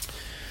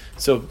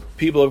So,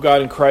 people of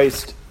God in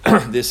Christ,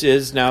 this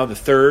is now the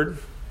third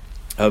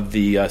of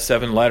the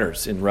 7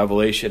 letters in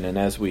Revelation. And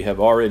as we have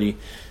already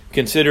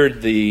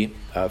considered the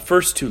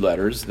first 2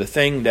 letters, the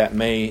thing that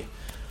may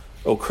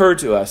occur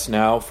to us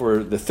now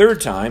for the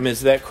third time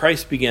is that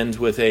Christ begins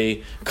with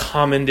a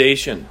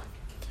commendation.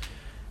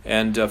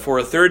 And for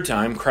a third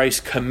time,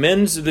 Christ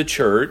commends the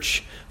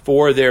church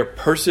for their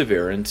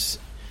perseverance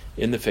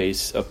in the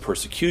face of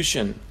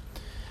persecution.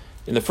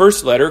 In the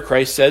first letter,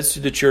 Christ says to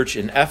the church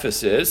in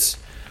Ephesus,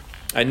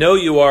 "I know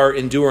you are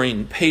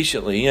enduring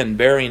patiently and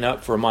bearing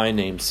up for my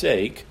name's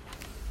sake,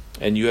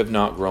 and you have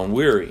not grown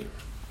weary."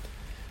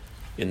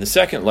 In the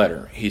second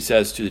letter, he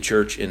says to the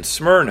church in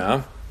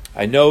Smyrna,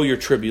 "I know your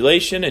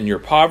tribulation and your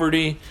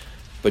poverty,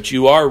 but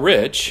you are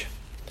rich,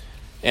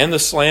 and the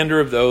slander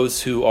of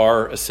those who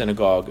are a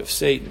synagogue of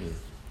Satan."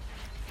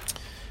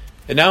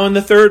 And now in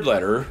the third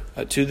letter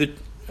to the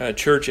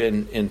church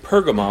in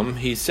Pergamum,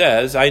 he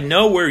says, "I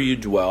know where you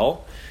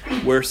dwell,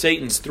 where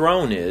Satan's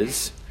throne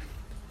is,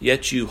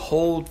 yet you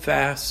hold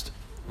fast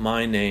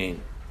my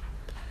name."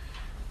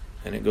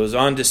 And it goes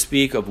on to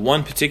speak of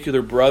one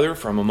particular brother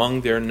from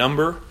among their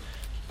number,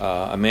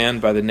 a man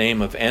by the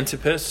name of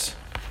Antipas,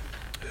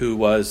 who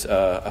was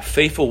a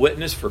faithful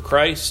witness for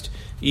Christ,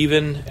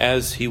 even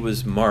as he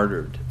was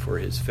martyred for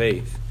his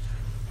faith.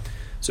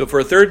 So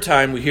for a third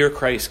time, we hear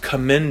Christ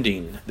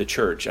commending the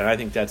church, and I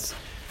think that's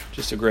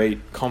just a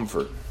great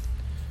comfort.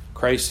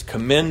 Christ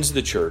commends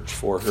the church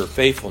for her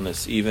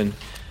faithfulness, even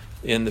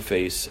in the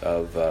face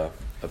of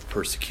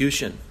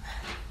persecution.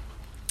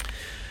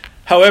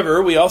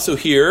 However, we also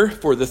hear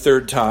for the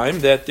third time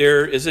that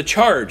there is a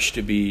charge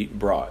to be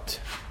brought.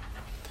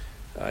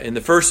 In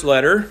the first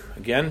letter,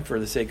 again, for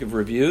the sake of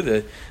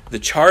review, the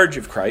charge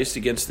of Christ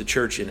against the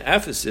church in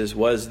Ephesus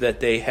was that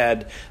they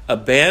had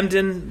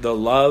abandoned the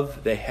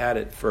love they had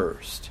at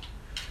first.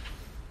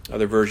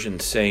 Other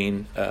versions say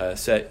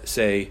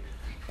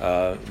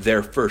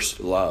their first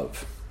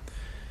love.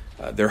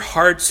 Their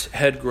hearts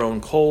had grown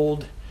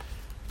cold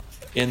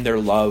in their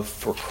love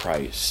for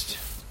Christ.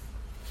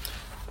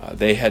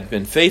 They had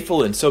been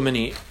faithful in so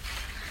many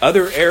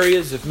other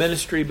areas of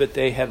ministry, but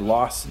they had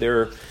lost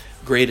their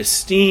great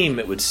esteem,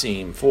 it would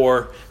seem,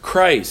 for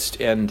Christ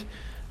and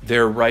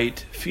their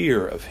right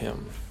fear of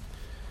him.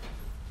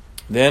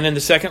 Then in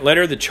the second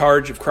letter, the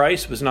charge of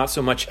Christ was not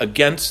so much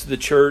against the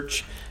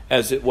church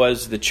as it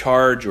was the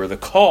charge or the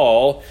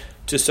call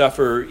to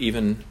suffer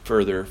even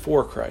further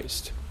for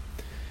Christ.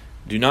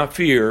 "Do not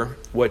fear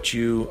what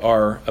you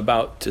are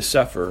about to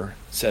suffer,"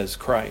 says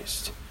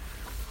Christ.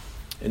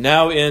 And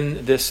now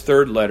in this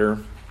third letter,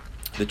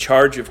 the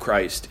charge of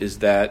Christ is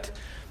that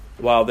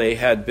while they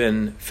had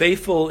been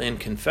faithful in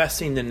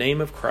confessing the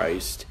name of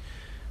Christ,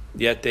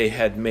 yet they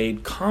had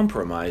made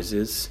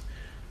compromises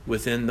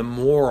within the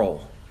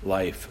moral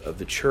life of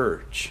the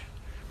church.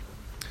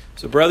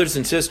 So brothers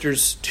and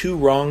sisters, 2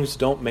 wrongs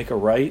don't make a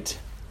right.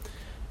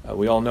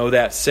 We all know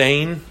that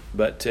saying,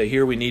 but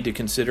here we need to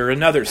consider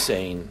another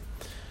saying,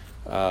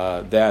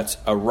 that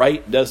a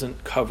right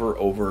doesn't cover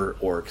over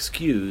or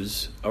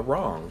excuse a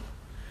wrong.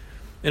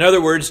 In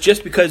other words,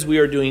 just because we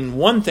are doing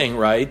one thing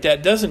right,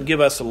 that doesn't give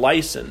us a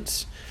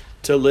license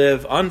to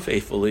live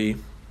unfaithfully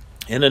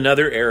in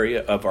another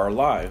area of our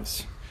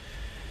lives.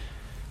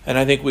 And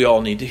I think we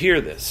all need to hear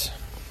this,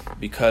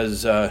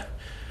 because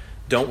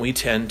don't we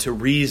tend to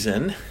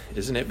reason?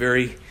 Isn't it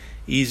very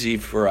easy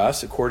for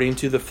us, according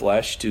to the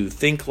flesh, to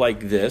think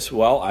like this?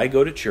 Well, I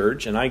go to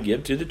church and I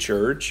give to the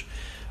church,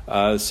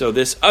 so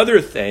this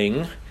other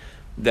thing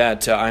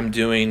that I'm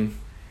doing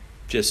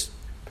just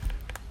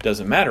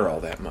doesn't matter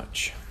all that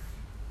much.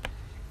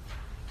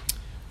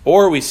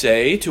 Or we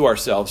say to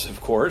ourselves,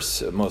 of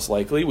course, most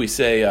likely, we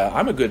say,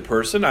 I'm a good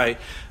person. I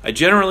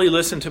generally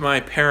listen to my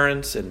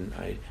parents, and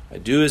I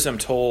do as I'm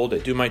told. I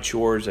do my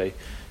chores. I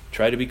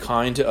try to be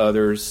kind to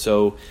others.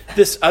 So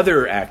this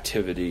other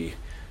activity,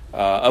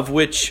 of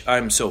which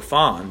I'm so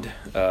fond,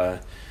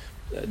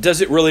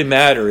 does it really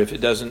matter if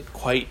it doesn't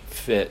quite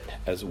fit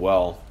as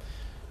well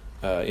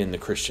in the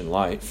Christian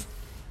life?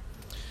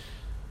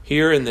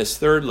 Here in this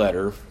third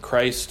letter,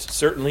 Christ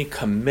certainly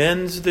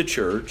commends the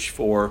church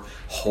for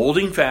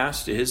holding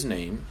fast to his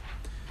name,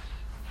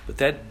 but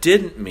that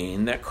didn't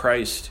mean that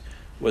Christ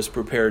was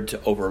prepared to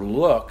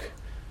overlook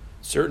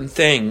certain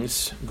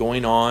things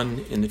going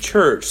on in the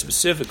church,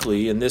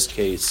 specifically, in this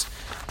case,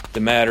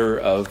 the matter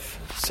of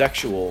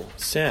sexual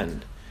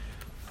sin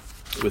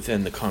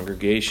within the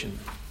congregation.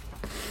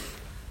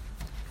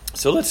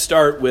 So let's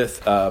start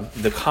with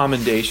the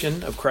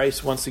commendation of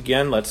Christ once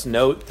again. Let's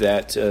note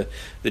that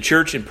the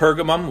church in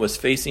Pergamum was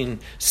facing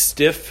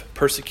stiff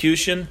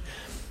persecution.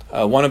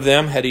 One of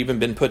them had even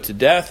been put to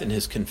death in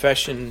his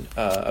confession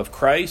of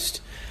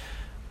Christ.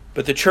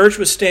 But the church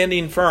was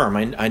standing firm.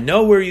 I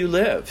know where you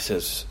live,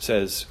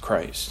 says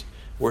Christ,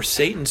 where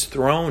Satan's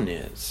throne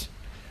is.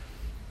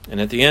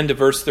 And at the end of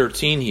verse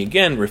 13, he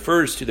again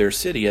refers to their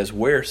city as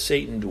where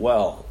Satan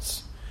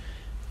dwells.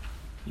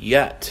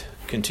 Yet,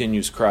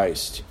 continues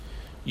Christ,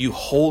 you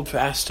hold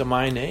fast to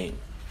my name.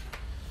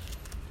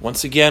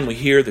 Once again, we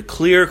hear the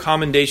clear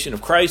commendation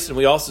of Christ, and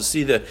we also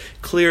see the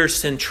clear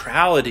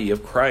centrality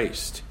of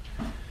Christ.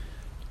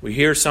 We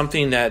hear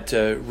something that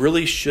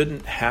really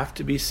shouldn't have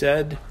to be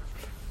said,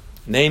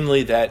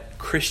 namely that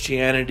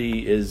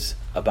Christianity is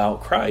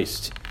about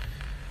Christ,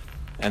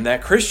 and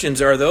that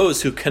Christians are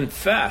those who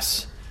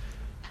confess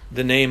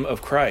the name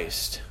of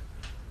Christ.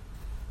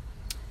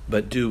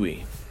 But do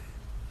we?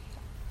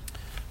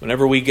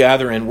 Whenever we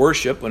gather in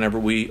worship, whenever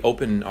we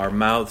open our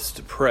mouths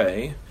to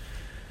pray,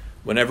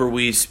 whenever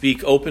we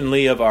speak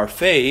openly of our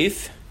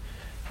faith,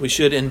 we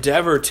should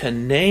endeavor to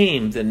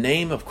name the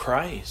name of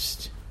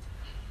Christ.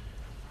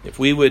 If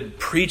we would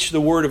preach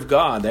the Word of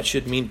God, that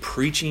should mean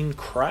preaching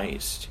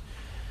Christ.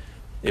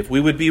 If we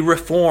would be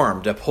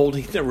reformed,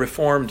 upholding the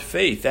Reformed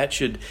faith, that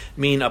should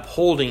mean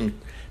upholding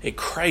a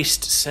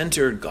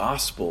Christ-centered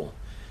gospel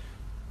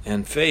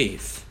and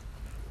faith.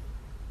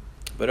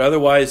 But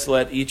otherwise,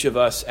 let each of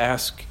us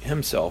ask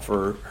himself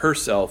or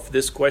herself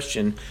this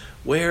question: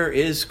 where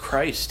is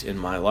Christ in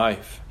my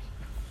life?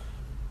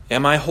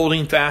 Am I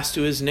holding fast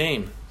to his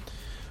name?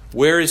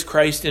 Where is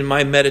Christ in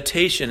my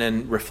meditation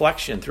and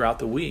reflection throughout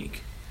the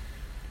week?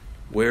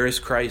 Where is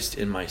Christ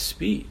in my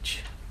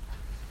speech?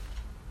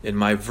 In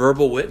my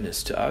verbal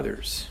witness to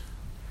others?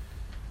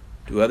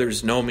 Do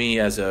others know me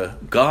as a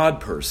God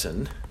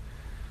person,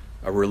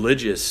 a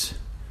religious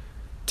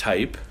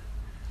type,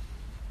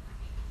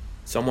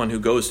 someone who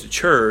goes to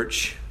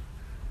church,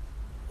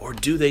 or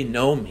do they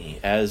know me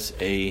as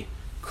a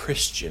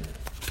Christian?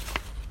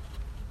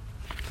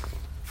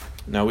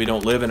 Now, we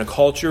don't live in a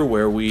culture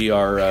where we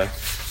are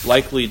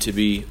likely to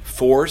be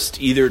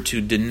forced either to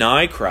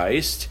deny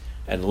Christ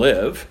and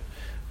live,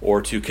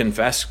 or to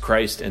confess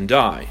Christ and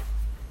die.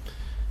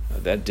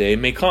 That day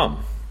may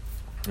come,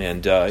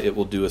 and it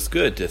will do us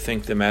good to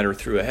think the matter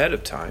through ahead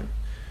of time.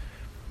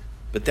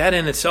 But that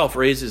in itself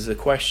raises the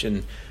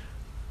question,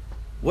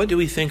 what do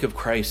we think of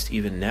Christ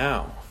even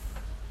now?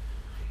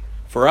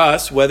 For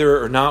us,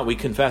 whether or not we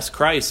confess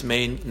Christ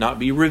may not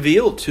be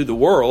revealed to the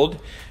world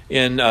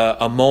in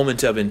a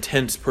moment of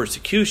intense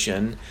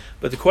persecution,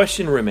 but the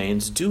question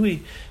remains, do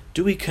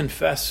we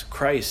confess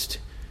Christ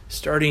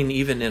starting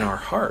even in our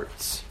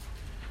hearts?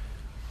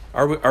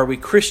 Are we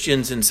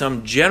Christians in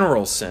some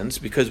general sense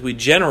because we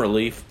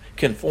generally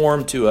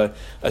conform to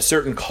a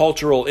certain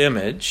cultural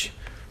image?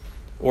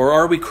 Or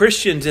are we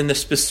Christians in the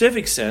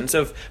specific sense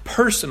of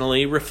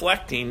personally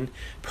reflecting,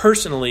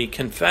 personally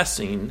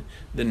confessing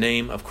the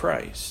name of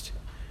Christ?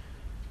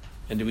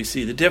 And do we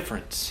see the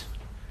difference?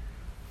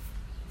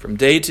 From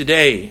day to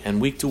day and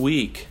week to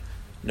week,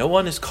 no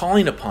one is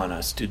calling upon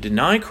us to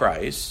deny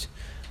Christ,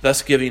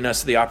 thus giving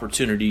us the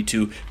opportunity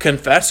to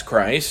confess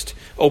Christ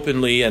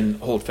openly and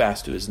hold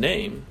fast to his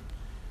name.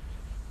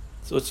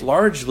 So it's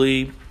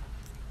largely,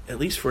 at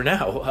least for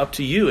now, up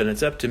to you, and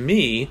it's up to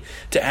me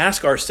to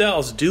ask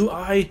ourselves, do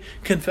I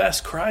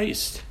confess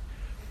Christ?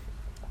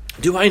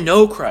 Do I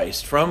know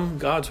Christ from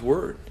God's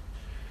Word?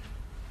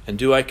 And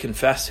do I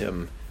confess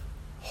him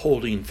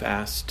holding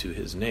fast to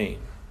his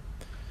name?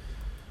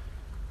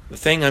 The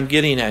thing I'm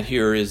getting at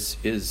here is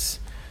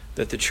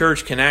that the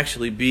church can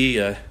actually be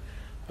a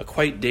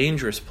quite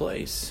dangerous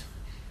place.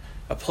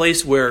 A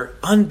place where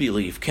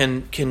unbelief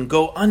can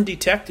go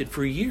undetected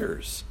for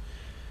years.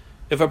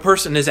 If a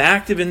person is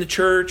active in the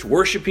church,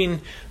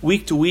 worshiping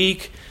week to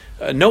week,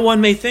 no one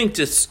may think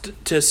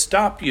to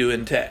stop you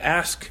and to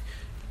ask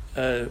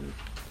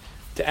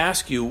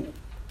you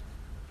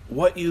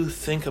what you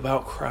think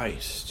about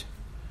Christ,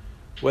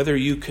 whether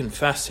you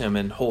confess him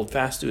and hold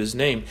fast to his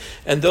name.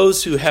 And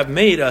those who have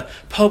made a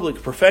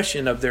public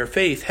profession of their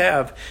faith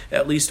have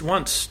at least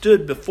once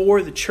stood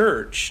before the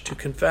church to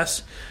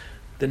confess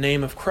the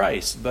name of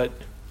Christ. But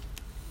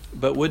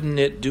wouldn't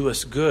it do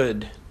us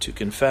good to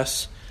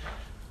confess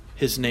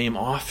his name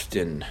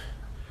often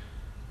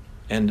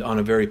and on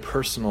a very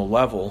personal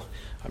level?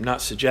 I'm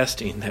not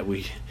suggesting that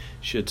we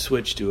should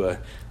switch to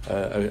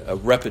a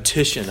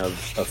repetition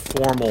of a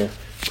formal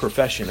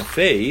profession of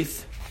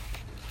faith,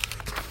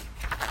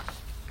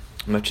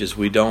 much as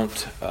we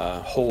don't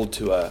hold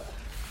to a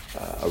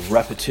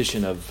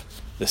repetition of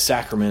the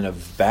sacrament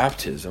of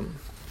baptism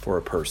for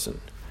a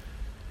person.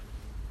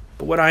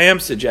 But what I am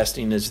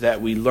suggesting is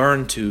that we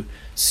learn to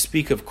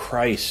speak of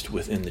Christ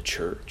within the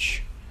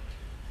church.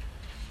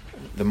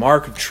 The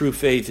mark of true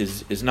faith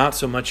is not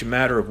so much a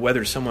matter of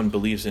whether someone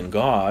believes in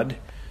God.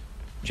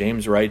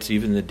 James writes,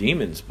 even the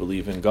demons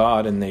believe in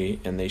God and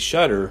they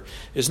shudder.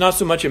 It's not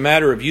so much a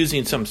matter of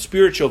using some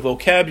spiritual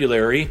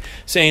vocabulary,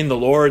 saying the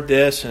Lord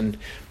this and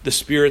the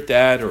Spirit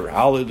that, or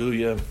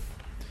hallelujah.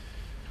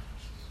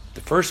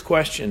 The first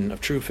question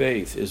of true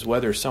faith is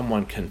whether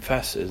someone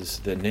confesses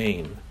the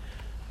name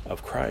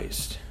of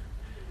Christ.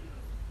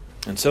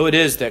 And so it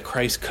is that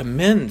Christ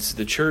commends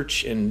the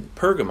church in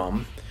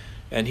Pergamum,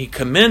 and he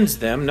commends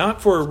them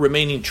not for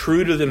remaining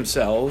true to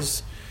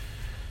themselves,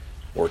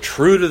 or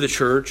true to the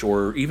church,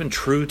 or even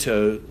true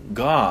to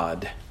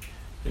God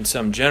in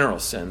some general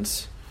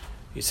sense.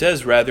 He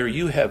says, rather,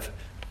 you have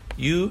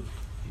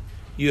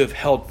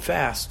held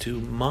fast to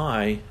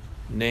my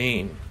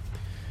name.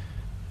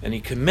 And he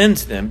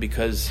commends them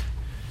because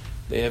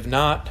They have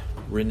not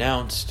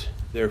renounced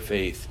their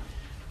faith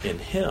in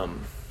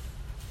him.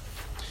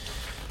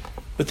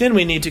 But then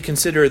we need to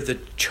consider the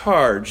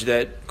charge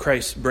that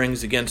Christ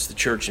brings against the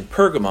church in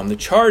Pergamum. The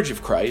charge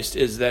of Christ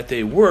is that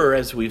they were,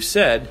 as we've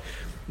said,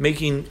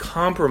 making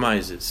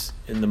compromises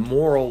in the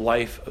moral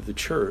life of the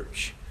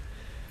church.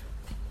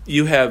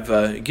 You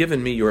have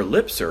given me your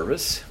lip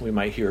service, we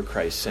might hear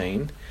Christ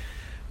saying.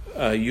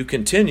 You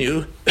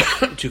continue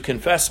to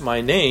confess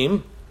my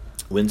name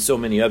when so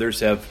many others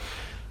have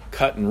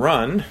cut and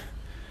run.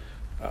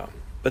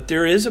 But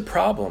there is a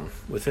problem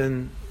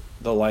within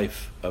the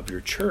life of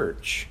your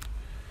church.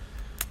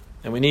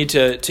 And we need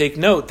to take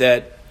note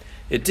that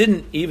it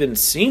didn't even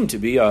seem to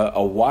be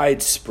a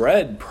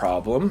widespread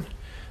problem.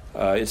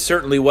 It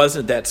certainly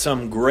wasn't that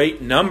some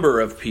great number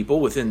of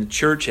people within the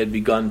church had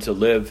begun to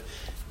live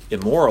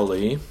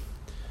immorally.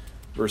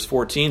 Verse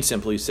 14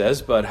 simply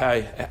says, "But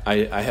I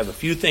have a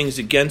few things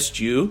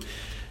against you.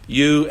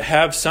 You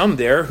have some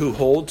there who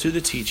hold to the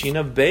teaching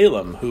of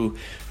Balaam,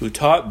 who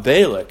taught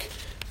Balak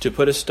to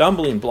put a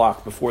stumbling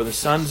block before the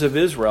sons of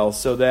Israel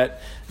so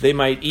that they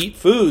might eat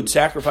food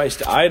sacrificed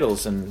to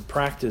idols and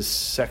practice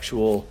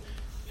sexual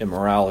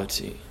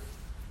immorality."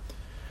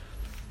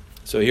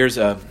 So here's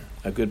a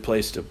good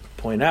place to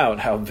point out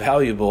how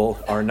valuable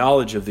our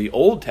knowledge of the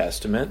Old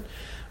Testament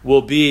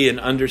will be in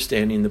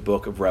understanding the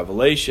book of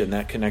Revelation.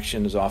 That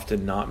connection is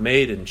often not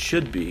made and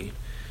should be.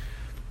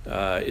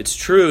 It's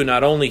true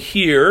not only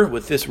here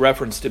with this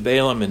reference to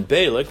Balaam and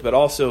Balak, but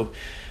also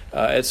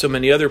at so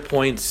many other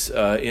points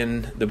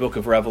in the book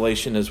of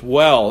Revelation as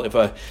well. If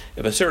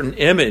a certain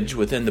image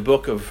within the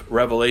book of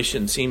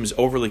Revelation seems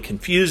overly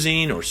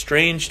confusing or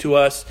strange to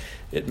us,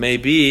 it may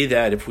be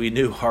that if we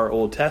knew our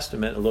Old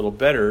Testament a little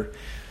better,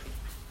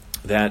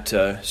 that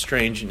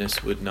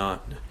strangeness would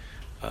not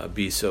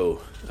be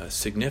so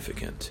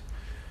significant.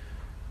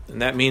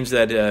 And that means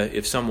that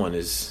if someone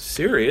is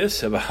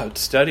serious about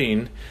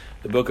studying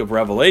the book of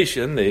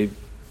Revelation, they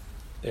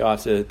ought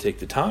to take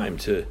the time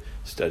to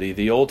study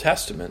the Old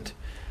Testament.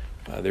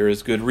 There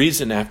is good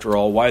reason, after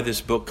all, why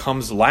this book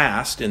comes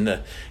last in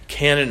the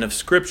canon of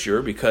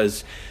Scripture,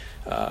 because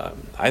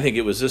I think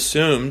it was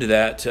assumed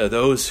that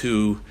those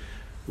who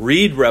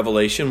read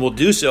Revelation will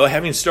do so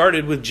having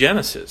started with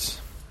Genesis,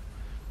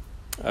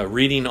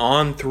 reading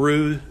on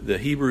through the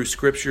Hebrew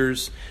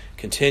Scriptures,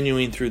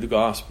 continuing through the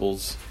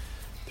Gospels,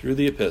 through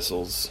the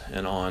epistles,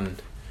 and on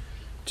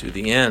to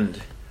the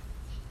end.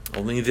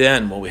 Only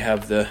then will we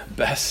have the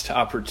best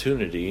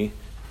opportunity,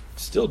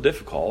 still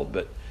difficult,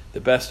 but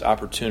the best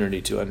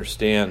opportunity to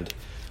understand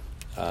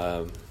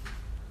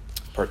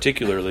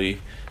particularly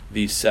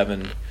these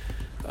 7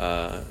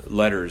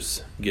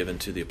 letters given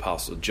to the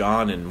Apostle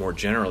John and more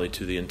generally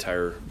to the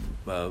entire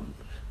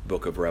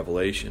book of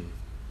Revelation.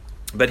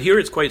 But here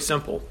it's quite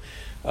simple.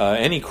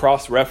 Any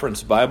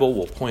cross-reference Bible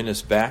will point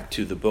us back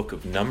to the book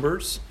of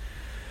Numbers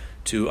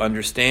to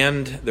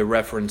understand the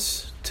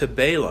reference to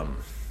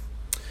Balaam.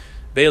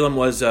 Balaam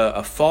was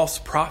a false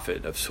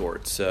prophet of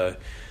sorts.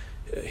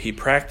 He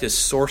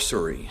practiced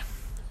sorcery,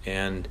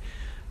 and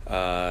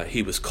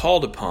he was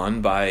called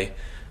upon by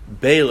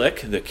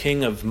Balak, the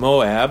king of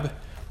Moab,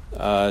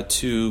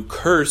 to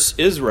curse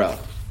Israel.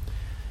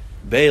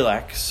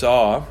 Balak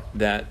saw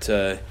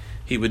that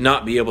he would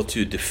not be able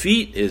to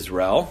defeat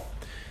Israel,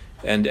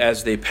 and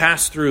as they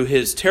passed through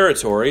his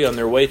territory on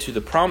their way to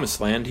the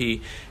promised land,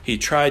 he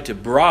tried to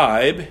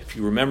bribe, if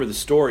you remember the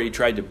story, he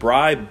tried to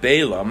bribe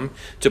Balaam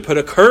to put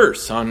a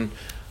curse on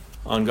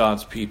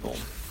God's people.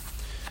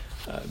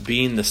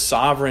 Being the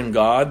sovereign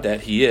God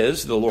that he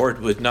is, the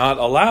Lord would not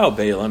allow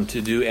Balaam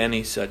to do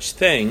any such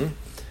thing,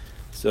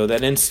 so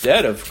that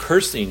instead of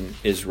cursing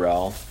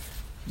Israel,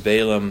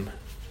 Balaam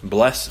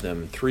blessed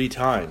them 3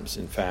 times.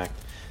 In fact,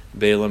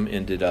 Balaam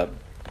ended up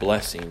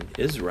blessing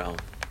Israel.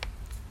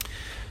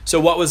 So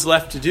what was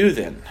left to do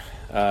then?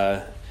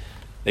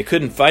 They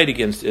couldn't fight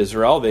against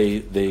Israel.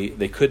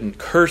 They couldn't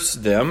curse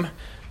them.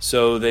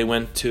 So they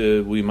went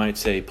to, we might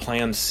say,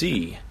 plan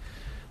C,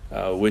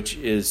 which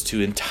is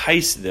to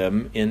entice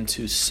them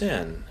into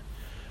sin.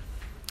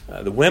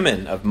 The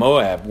women of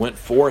Moab went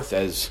forth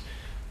as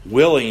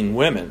willing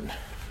women,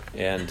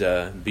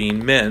 and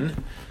being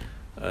men,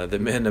 the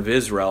men of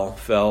Israel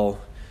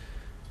fell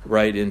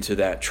right into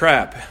that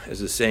trap. As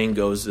the saying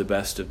goes, the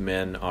best of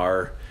men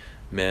are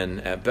men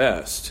at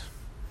best.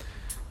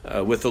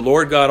 With the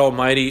Lord God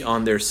Almighty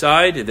on their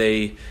side,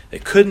 they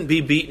couldn't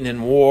be beaten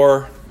in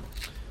war,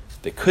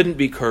 they couldn't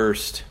be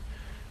cursed,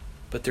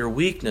 but their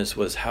weakness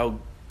was how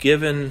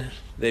given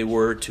they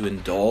were to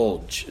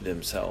indulge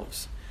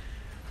themselves.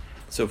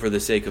 So for the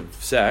sake of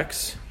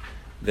sex,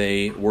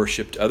 they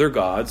worshipped other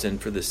gods, and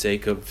for the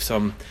sake of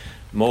some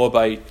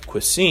Moabite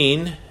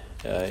cuisine,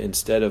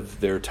 instead of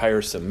their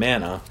tiresome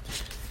manna,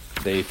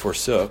 they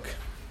forsook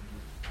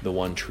the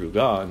one true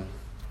God.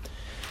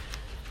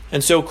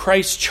 And so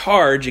Christ's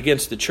charge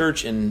against the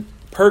church in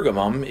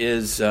Pergamum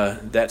is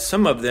that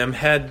some of them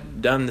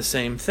had done the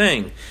same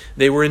thing.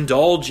 They were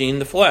indulging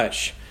the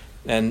flesh.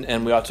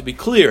 And we ought to be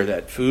clear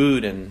that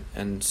food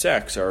and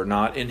sex are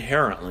not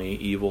inherently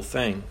evil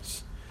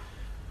things.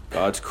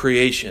 God's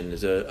creation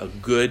is a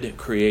good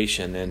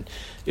creation, and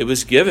it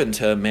was given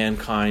to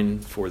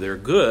mankind for their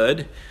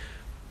good.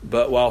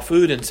 But while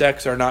food and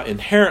sex are not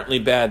inherently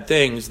bad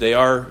things, they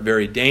are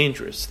very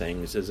dangerous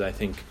things, as I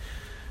think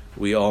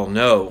we all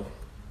know,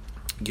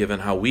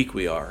 given how weak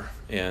we are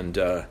and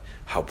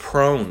how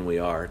prone we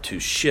are to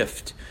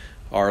shift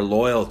our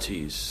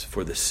loyalties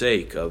for the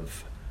sake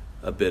of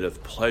a bit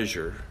of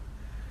pleasure,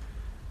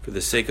 for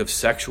the sake of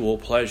sexual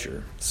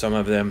pleasure. Some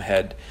of them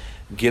had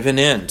given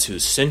in to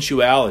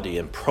sensuality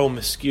and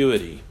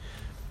promiscuity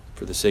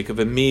for the sake of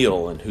a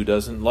meal, and who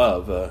doesn't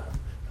love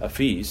a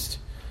feast?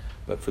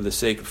 But for the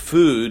sake of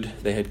food,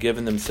 they had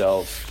given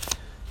themselves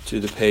to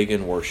the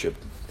pagan worship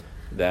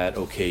that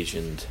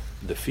occasioned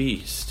the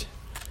feast.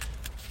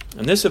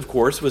 And this, of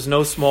course, was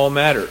no small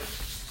matter.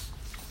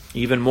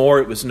 Even more,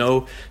 it was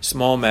no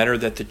small matter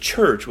that the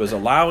church was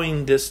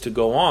allowing this to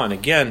go on.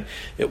 Again,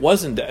 it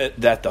wasn't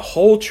that the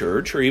whole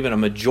church, or even a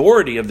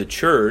majority of the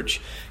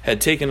church,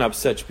 had taken up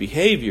such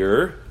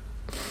behavior,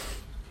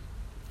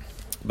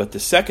 but the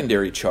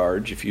secondary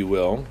charge, if you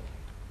will,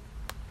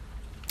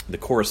 the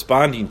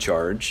corresponding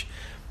charge,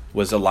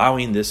 was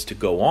allowing this to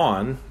go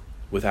on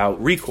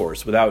without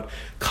recourse, without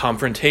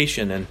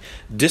confrontation and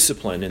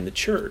discipline in the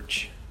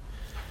church.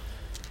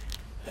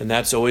 And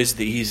that's always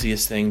the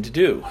easiest thing to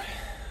do.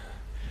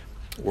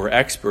 We're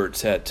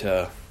experts at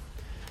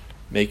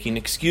making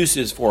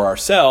excuses for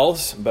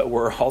ourselves, but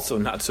we're also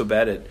not so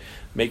bad at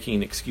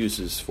making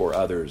excuses for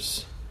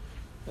others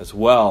as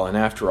well. And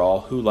after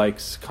all, who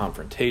likes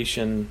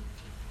confrontation?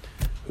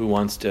 Who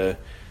wants to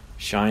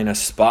shine a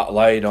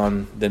spotlight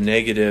on the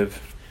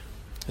negative,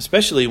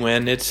 especially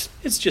when it's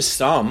just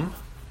some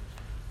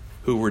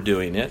who were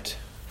doing it?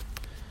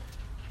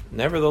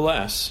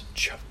 Nevertheless,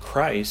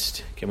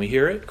 Christ, can we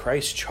hear it?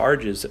 Christ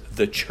charges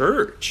the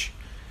church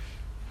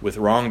with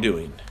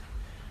wrongdoing,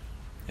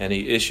 and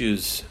he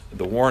issues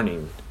the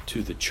warning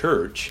to the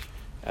church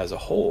as a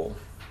whole.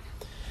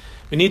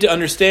 We need to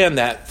understand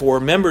that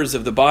for members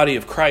of the body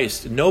of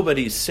Christ,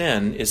 nobody's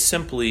sin is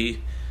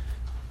simply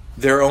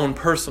their own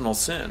personal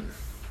sin.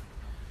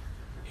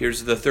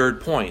 Here's the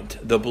third point.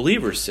 The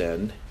believer's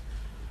sin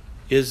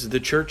is the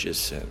church's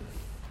sin.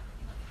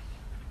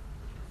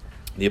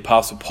 The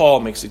Apostle Paul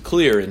makes it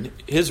clear in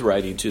his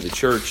writing to the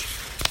church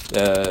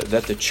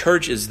that the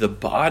church is the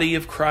body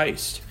of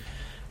Christ.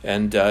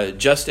 And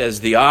just as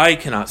the eye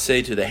cannot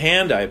say to the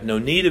hand, I have no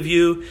need of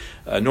you,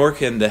 nor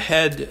can the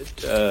head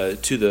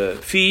to the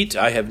feet,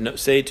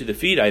 say to the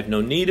feet, I have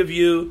no need of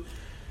you.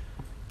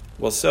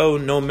 Well, so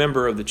no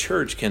member of the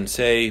church can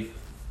say,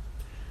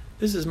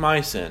 this is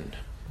my sin.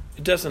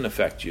 It doesn't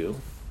affect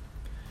you,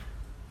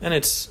 and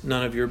it's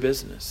none of your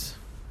business.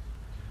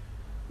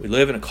 We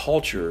live in a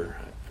culture,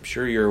 I'm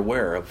sure you're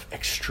aware, of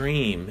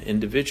extreme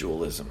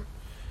individualism.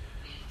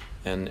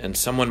 And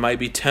someone might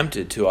be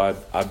tempted to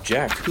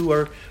object.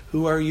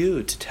 Who are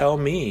you to tell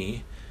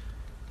me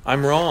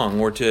I'm wrong,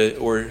 or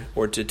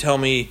to tell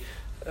me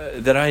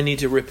that I need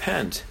to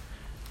repent?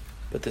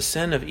 But the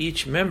sin of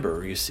each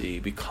member, you see,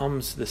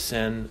 becomes the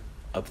sin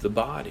of the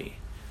body.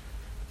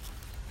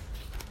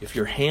 If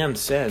your hand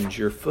sins,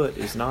 your foot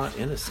is not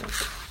innocent.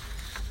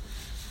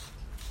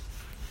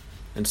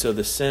 And so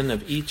the sin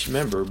of each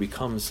member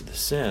becomes the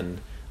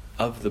sin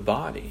of the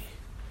body.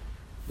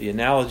 The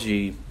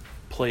analogy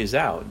plays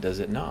out, does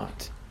it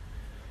not?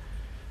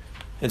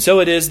 And so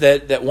it is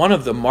that one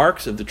of the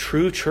marks of the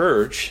true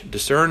church,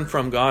 discerned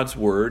from God's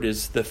word,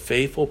 is the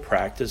faithful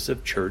practice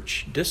of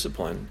church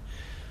discipline.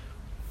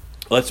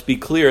 Let's be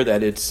clear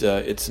that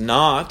it's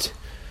not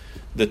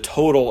the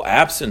total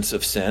absence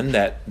of sin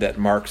that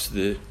marks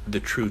the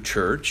true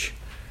church,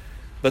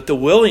 but the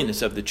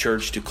willingness of the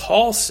church to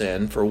call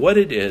sin for what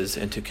it is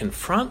and to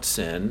confront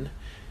sin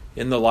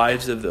in the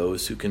lives of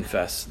those who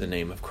confess the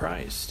name of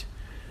Christ.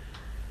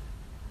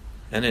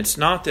 And it's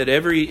not that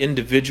every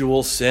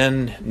individual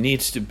sin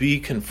needs to be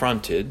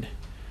confronted,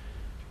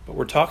 but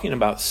we're talking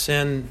about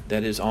sin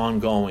that is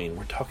ongoing.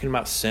 We're talking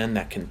about sin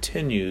that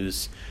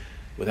continues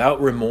without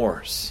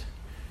remorse.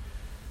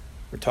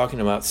 We're talking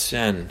about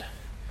sin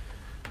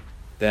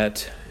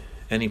that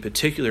any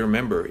particular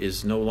member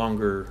is no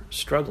longer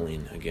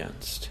struggling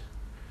against.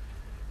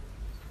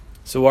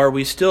 So are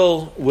we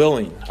still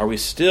willing? Are we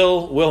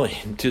still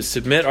willing to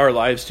submit our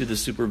lives to the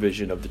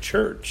supervision of the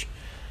church?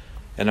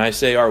 And I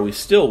say, are we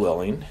still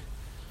willing?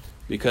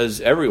 Because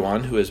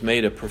everyone who has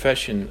made a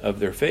profession of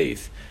their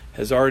faith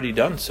has already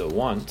done so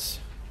once.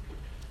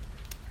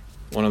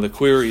 One of the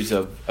queries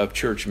of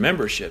church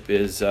membership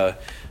is, do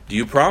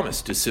you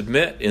promise to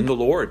submit in the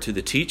Lord to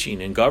the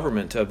teaching and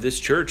government of this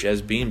church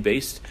as being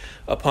based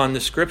upon the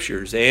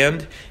Scriptures?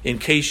 And in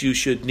case you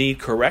should need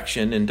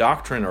correction in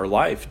doctrine or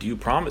life, do you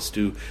promise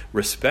to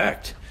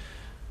respect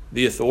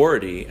the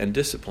authority and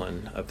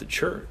discipline of the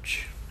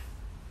church?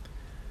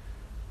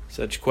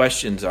 Such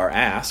questions are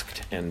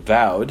asked and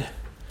vowed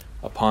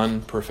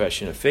upon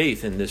profession of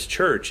faith in this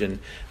church, and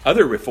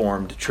other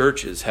Reformed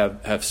churches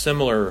have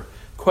similar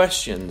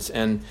questions,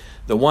 and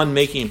the one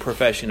making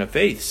profession of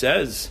faith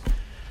says,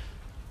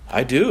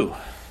 I do.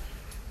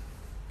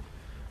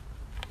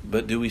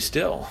 But do we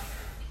still?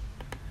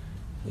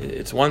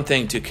 It's one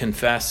thing to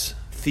confess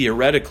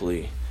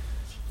theoretically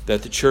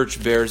that the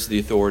church bears the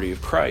authority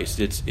of Christ.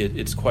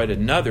 It's quite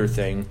another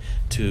thing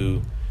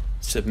to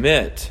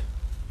submit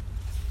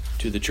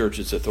to the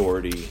church's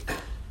authority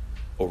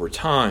over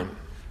time.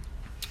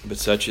 But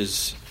such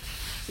is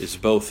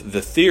both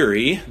the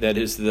theory, that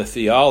is the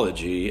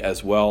theology,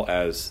 as well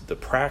as the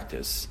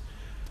practice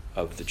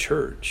of the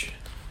church.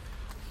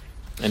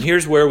 And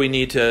here's where we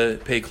need to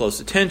pay close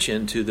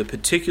attention to the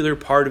particular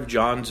part of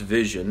John's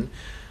vision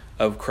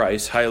of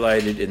Christ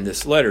highlighted in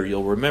this letter.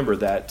 You'll remember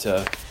that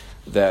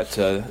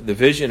the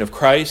vision of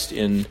Christ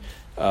in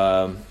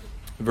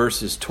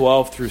verses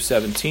 12 through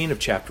 17 of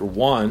chapter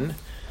 1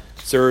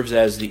 serves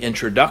as the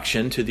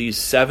introduction to these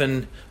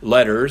 7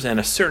 letters, and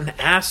a certain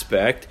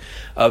aspect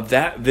of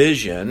that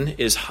vision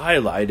is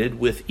highlighted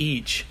with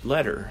each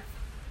letter.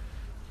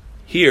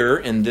 Here,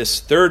 in this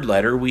 3rd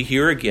letter, we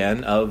hear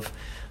again of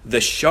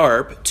the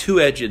sharp,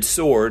 two-edged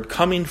sword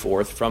coming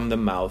forth from the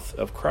mouth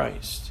of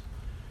Christ.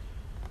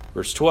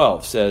 Verse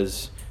 12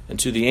 says, "And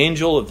to the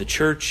angel of the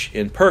church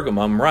in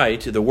Pergamum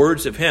write the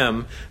words of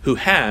him who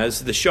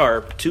has the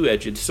sharp,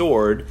 two-edged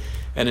sword."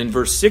 And in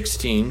verse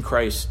 16,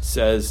 Christ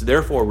says,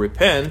 "Therefore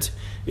repent,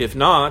 if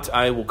not,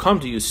 I will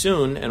come to you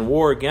soon and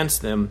war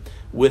against them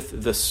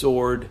with the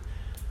sword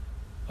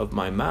of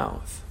my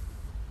mouth."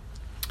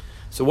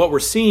 So what we're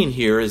seeing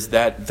here is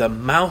that the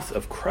mouth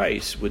of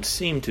Christ would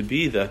seem to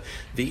be the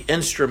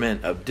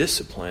instrument of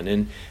discipline.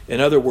 And in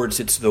other words,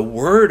 it's the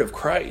word of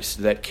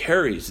Christ that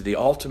carries the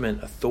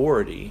ultimate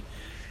authority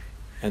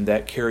and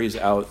that carries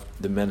out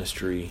the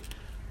ministry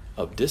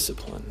of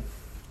discipline.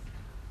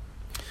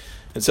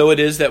 And so it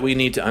is that we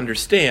need to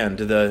understand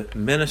the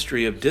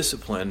ministry of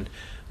discipline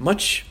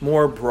much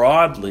more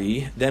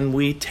broadly than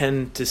we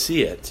tend to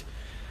see it.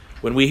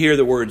 When we hear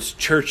the words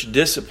church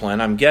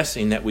discipline, I'm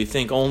guessing that we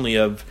think only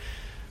of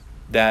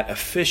that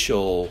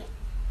official,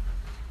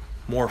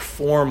 more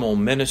formal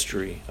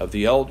ministry of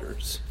the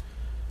elders.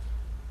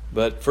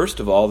 But first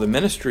of all, the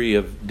ministry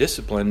of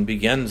discipline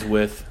begins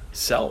with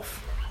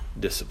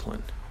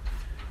self-discipline.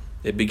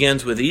 It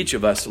begins with each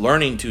of us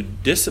learning to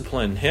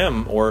discipline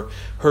him or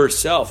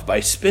herself by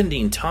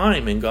spending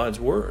time in God's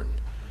Word.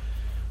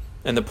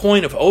 And the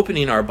point of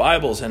opening our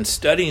Bibles and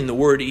studying the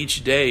Word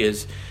each day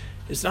is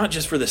not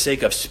just for the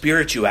sake of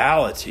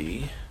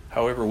spirituality,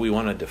 however we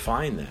want to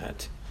define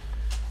that.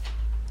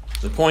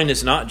 The point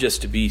is not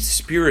just to be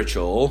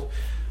spiritual,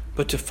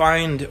 but to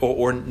find,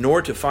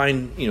 nor to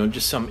find,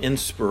 just some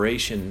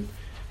inspiration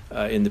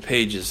in the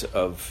pages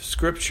of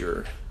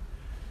Scripture.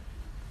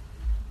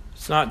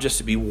 It's not just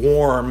to be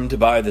warmed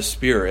by the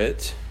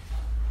Spirit.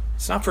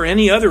 It's not for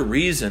any other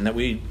reason that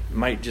we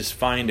might just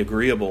find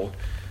agreeable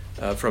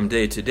from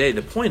day to day.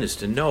 The point is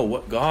to know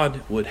what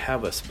God would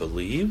have us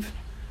believe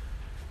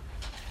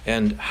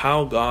and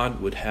how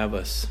God would have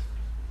us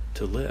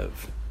to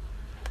live.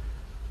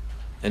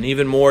 And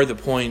even more, the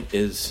point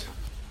is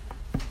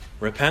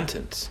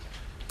repentance.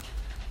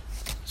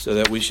 So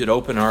that we should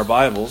open our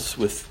Bibles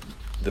with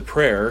the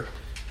prayer,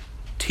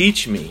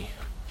 "Teach me,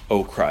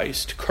 O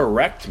Christ,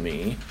 correct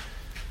me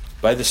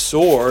by the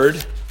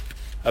sword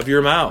of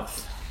your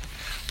mouth."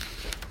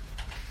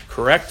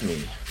 Correct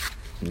me.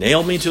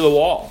 Nail me to the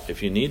wall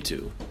if you need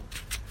to.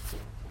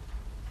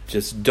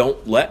 Just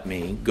don't let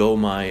me go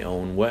my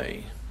own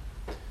way.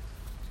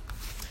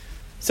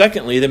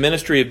 Secondly, the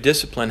ministry of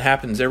discipline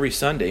happens every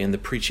Sunday in the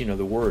preaching of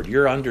the Word.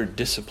 You're under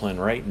discipline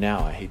right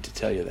now. I hate to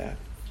tell you that.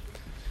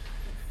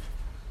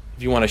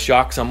 If you want to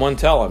shock someone,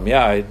 tell them,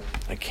 "Yeah,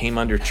 I came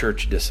under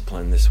church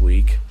discipline this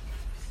week."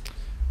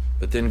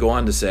 But then go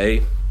on to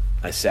say,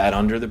 "I sat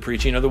under the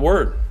preaching of the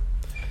Word."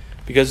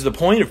 Because the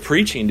point of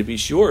preaching, to be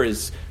sure,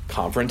 is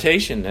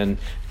confrontation and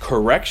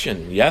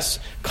correction. Yes,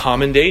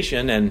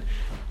 commendation and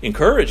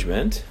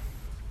encouragement,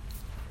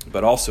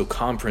 but also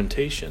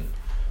confrontation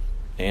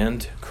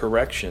and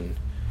correction.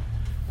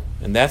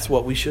 And that's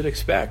what we should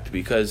expect,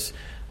 because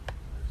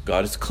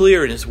God is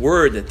clear in His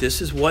Word that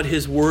this is what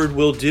His Word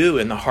will do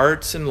in the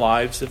hearts and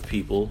lives of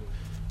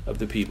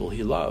the people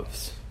He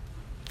loves.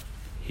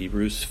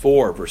 Hebrews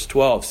 4 verse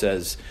 12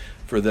 says,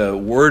 "For the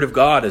Word of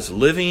God is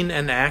living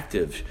and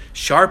active,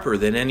 sharper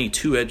than any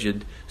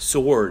two-edged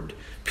sword,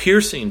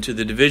 piercing to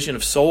the division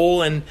of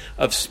soul and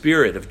of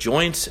spirit, of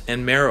joints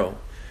and marrow,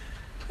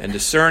 and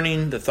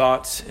discerning the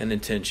thoughts and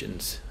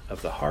intentions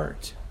of the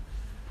heart."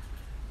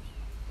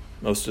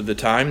 Most of the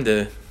time,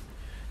 the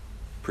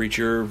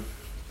preacher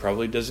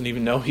probably doesn't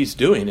even know he's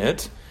doing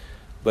it,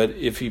 but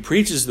if he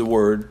preaches the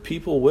Word,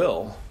 people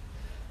will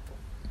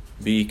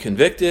be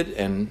convicted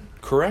and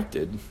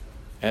corrected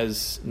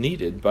as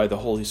needed by the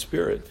Holy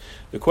Spirit.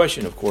 The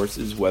question, of course,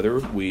 is whether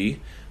we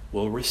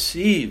will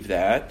receive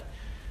that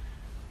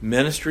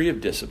ministry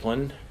of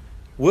discipline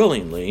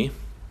willingly,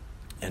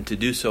 and to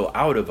do so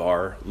out of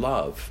our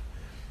love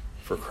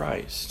for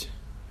Christ.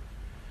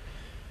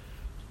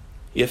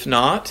 If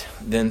not,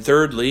 then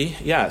thirdly,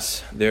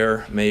 yes,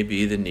 there may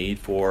be the need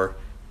for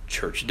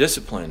church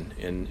discipline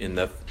in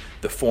the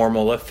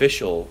formal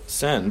official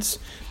sense,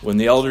 when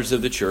the elders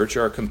of the church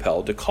are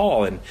compelled to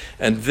call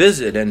and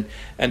visit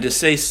and to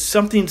say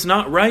something's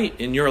not right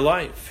in your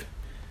life.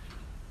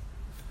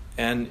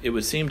 And it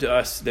would seem to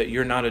us that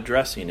you're not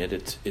addressing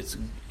it.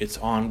 It's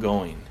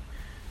ongoing.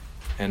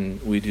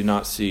 And we do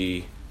not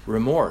see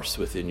remorse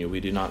within you. We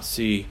do not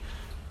see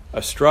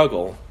a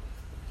struggle,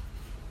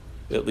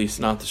 at least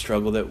not the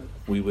struggle that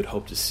we would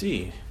hope to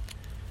see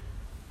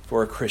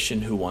for a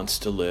Christian who wants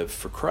to live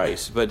for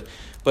Christ. But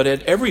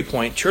at every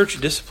point, church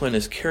discipline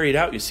is carried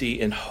out, you see,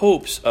 in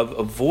hopes of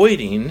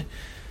avoiding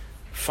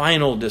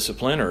final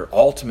discipline or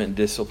ultimate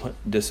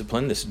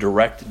discipline, this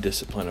direct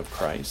discipline of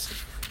Christ.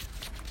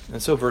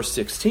 And so in verse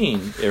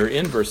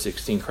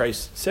 16,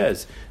 Christ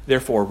says,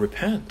 therefore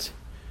repent.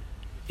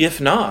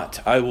 If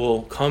not, I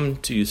will come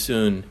to you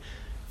soon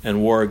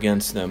and war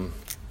against them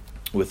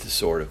with the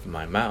sword of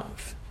my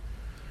mouth.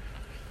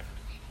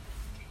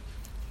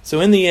 So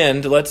in the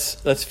end,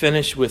 let's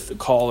finish with the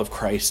call of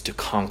Christ to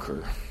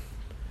conquer.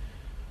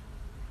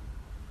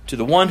 To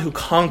the one who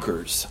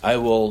conquers, I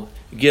will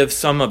give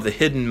some of the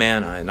hidden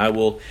manna, and I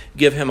will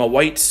give him a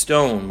white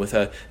stone with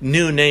a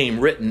new name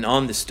written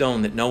on the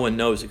stone that no one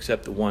knows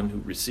except the one who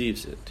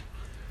receives it.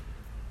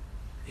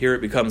 Here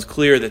it becomes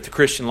clear that the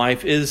Christian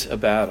life is a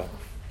battle.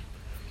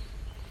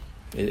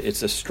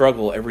 It's a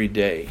struggle every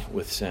day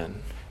with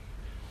sin.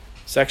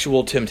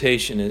 Sexual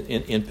temptation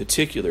in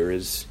particular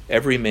is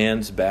every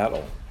man's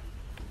battle.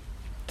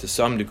 To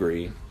some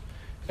degree,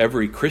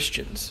 every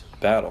Christian's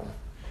battle.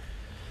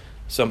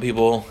 Some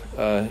people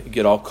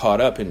get all caught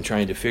up in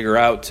trying to figure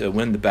out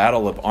when the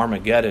battle of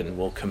Armageddon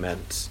will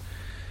commence.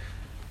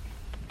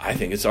 I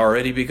think it's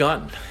already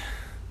begun.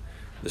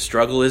 The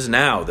struggle is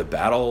now. The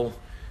battle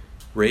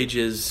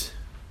rages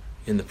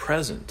in the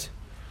present.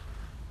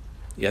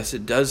 Yes,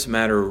 it does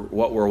matter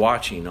what we're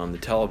watching on the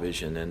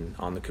television and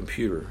on the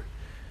computer.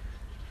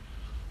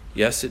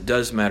 Yes, it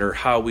does matter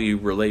how we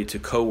relate to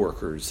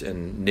coworkers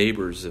and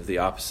neighbors of the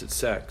opposite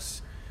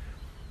sex.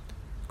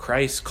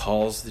 Christ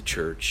calls the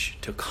church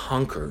to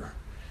conquer,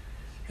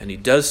 and he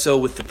does so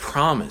with the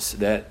promise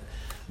that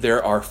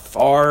there are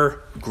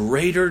far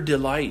greater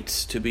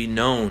delights to be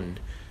known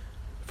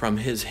from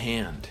his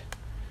hand.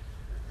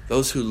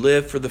 Those who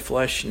live for the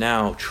flesh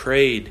now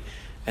trade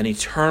an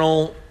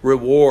eternal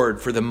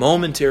reward for the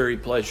momentary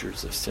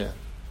pleasures of sin.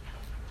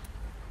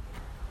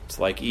 It's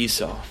like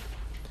Esau.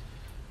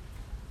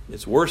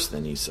 It's worse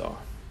than Esau,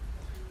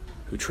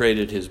 who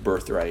traded his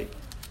birthright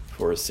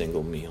for a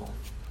single meal.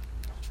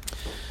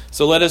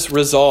 So let us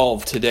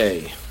resolve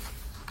today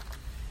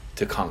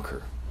to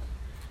conquer.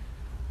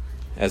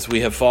 As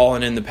we have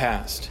fallen in the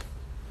past,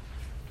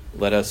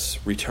 let us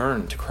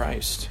return to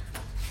Christ,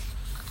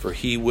 for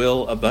he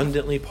will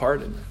abundantly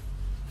pardon.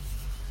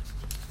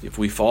 If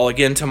we fall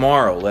again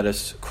tomorrow, let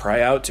us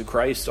cry out to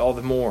Christ all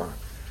the more,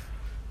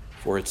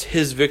 for it's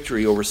his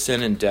victory over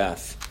sin and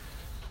death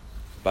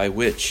by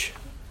which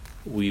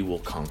we will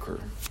conquer.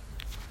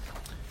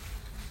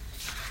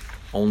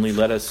 Only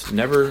let us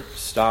never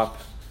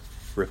stop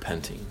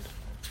repenting.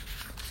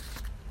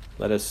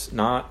 Let us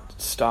not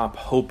stop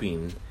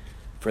hoping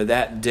for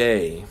that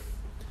day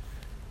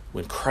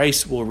when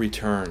Christ will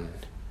return.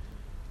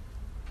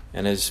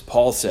 And as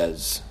Paul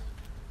says,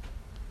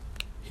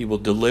 he will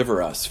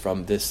deliver us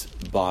from this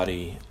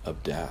body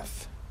of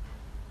death.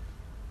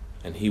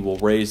 And he will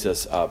raise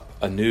us up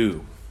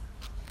anew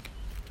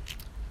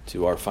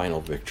to our final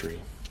victory.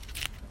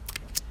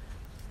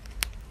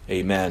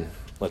 Amen.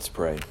 Let's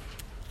pray.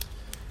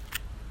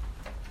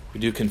 We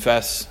do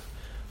confess,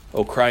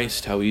 O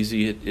Christ, how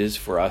easy it is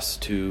for us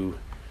to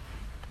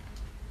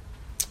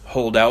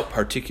hold out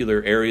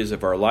particular areas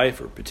of our life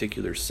or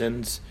particular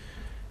sins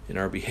in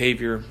our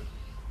behavior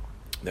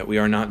that we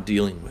are not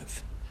dealing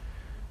with.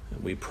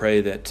 And we pray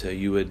that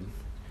you would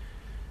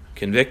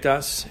convict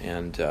us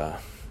and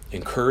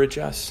encourage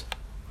us,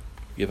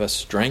 give us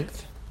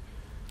strength,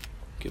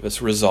 give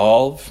us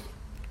resolve,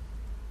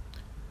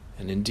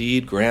 and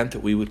indeed grant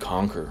that we would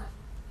conquer,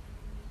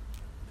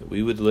 that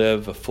we would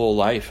live a full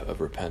life of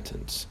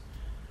repentance,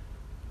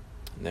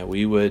 and that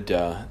we would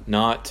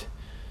not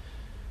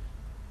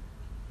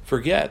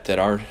forget that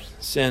our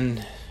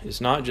sin is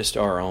not just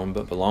our own,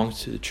 but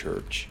belongs to the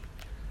church.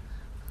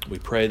 We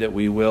pray that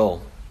we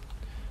will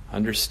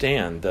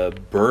understand the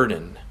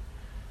burden,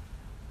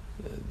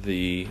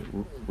 the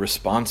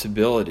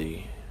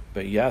responsibility,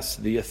 but yes,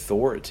 the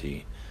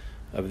authority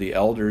of the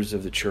elders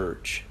of the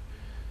church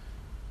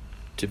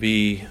to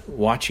be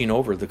watching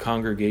over the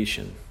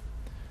congregation,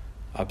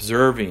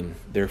 observing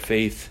their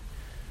faith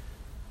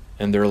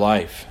and their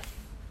life.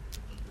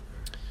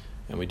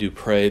 And we do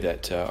pray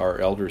that our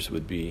elders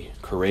would be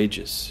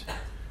courageous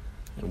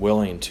and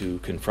willing to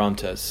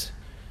confront us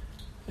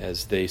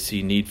as they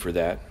see need for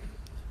that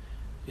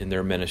in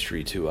their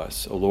ministry to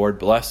us. O Lord,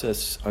 bless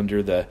us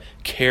under the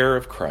care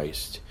of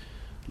Christ.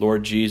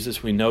 Lord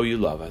Jesus, we know you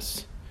love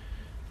us.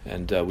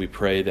 And we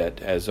pray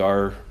that as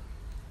our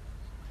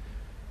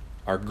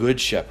good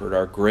shepherd,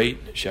 our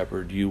great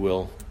shepherd, you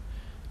will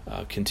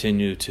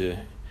continue to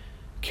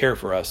care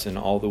for us in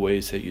all the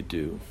ways that you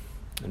do.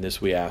 And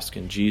this we ask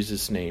in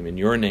Jesus' name, in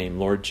your name,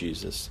 Lord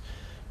Jesus.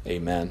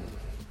 Amen.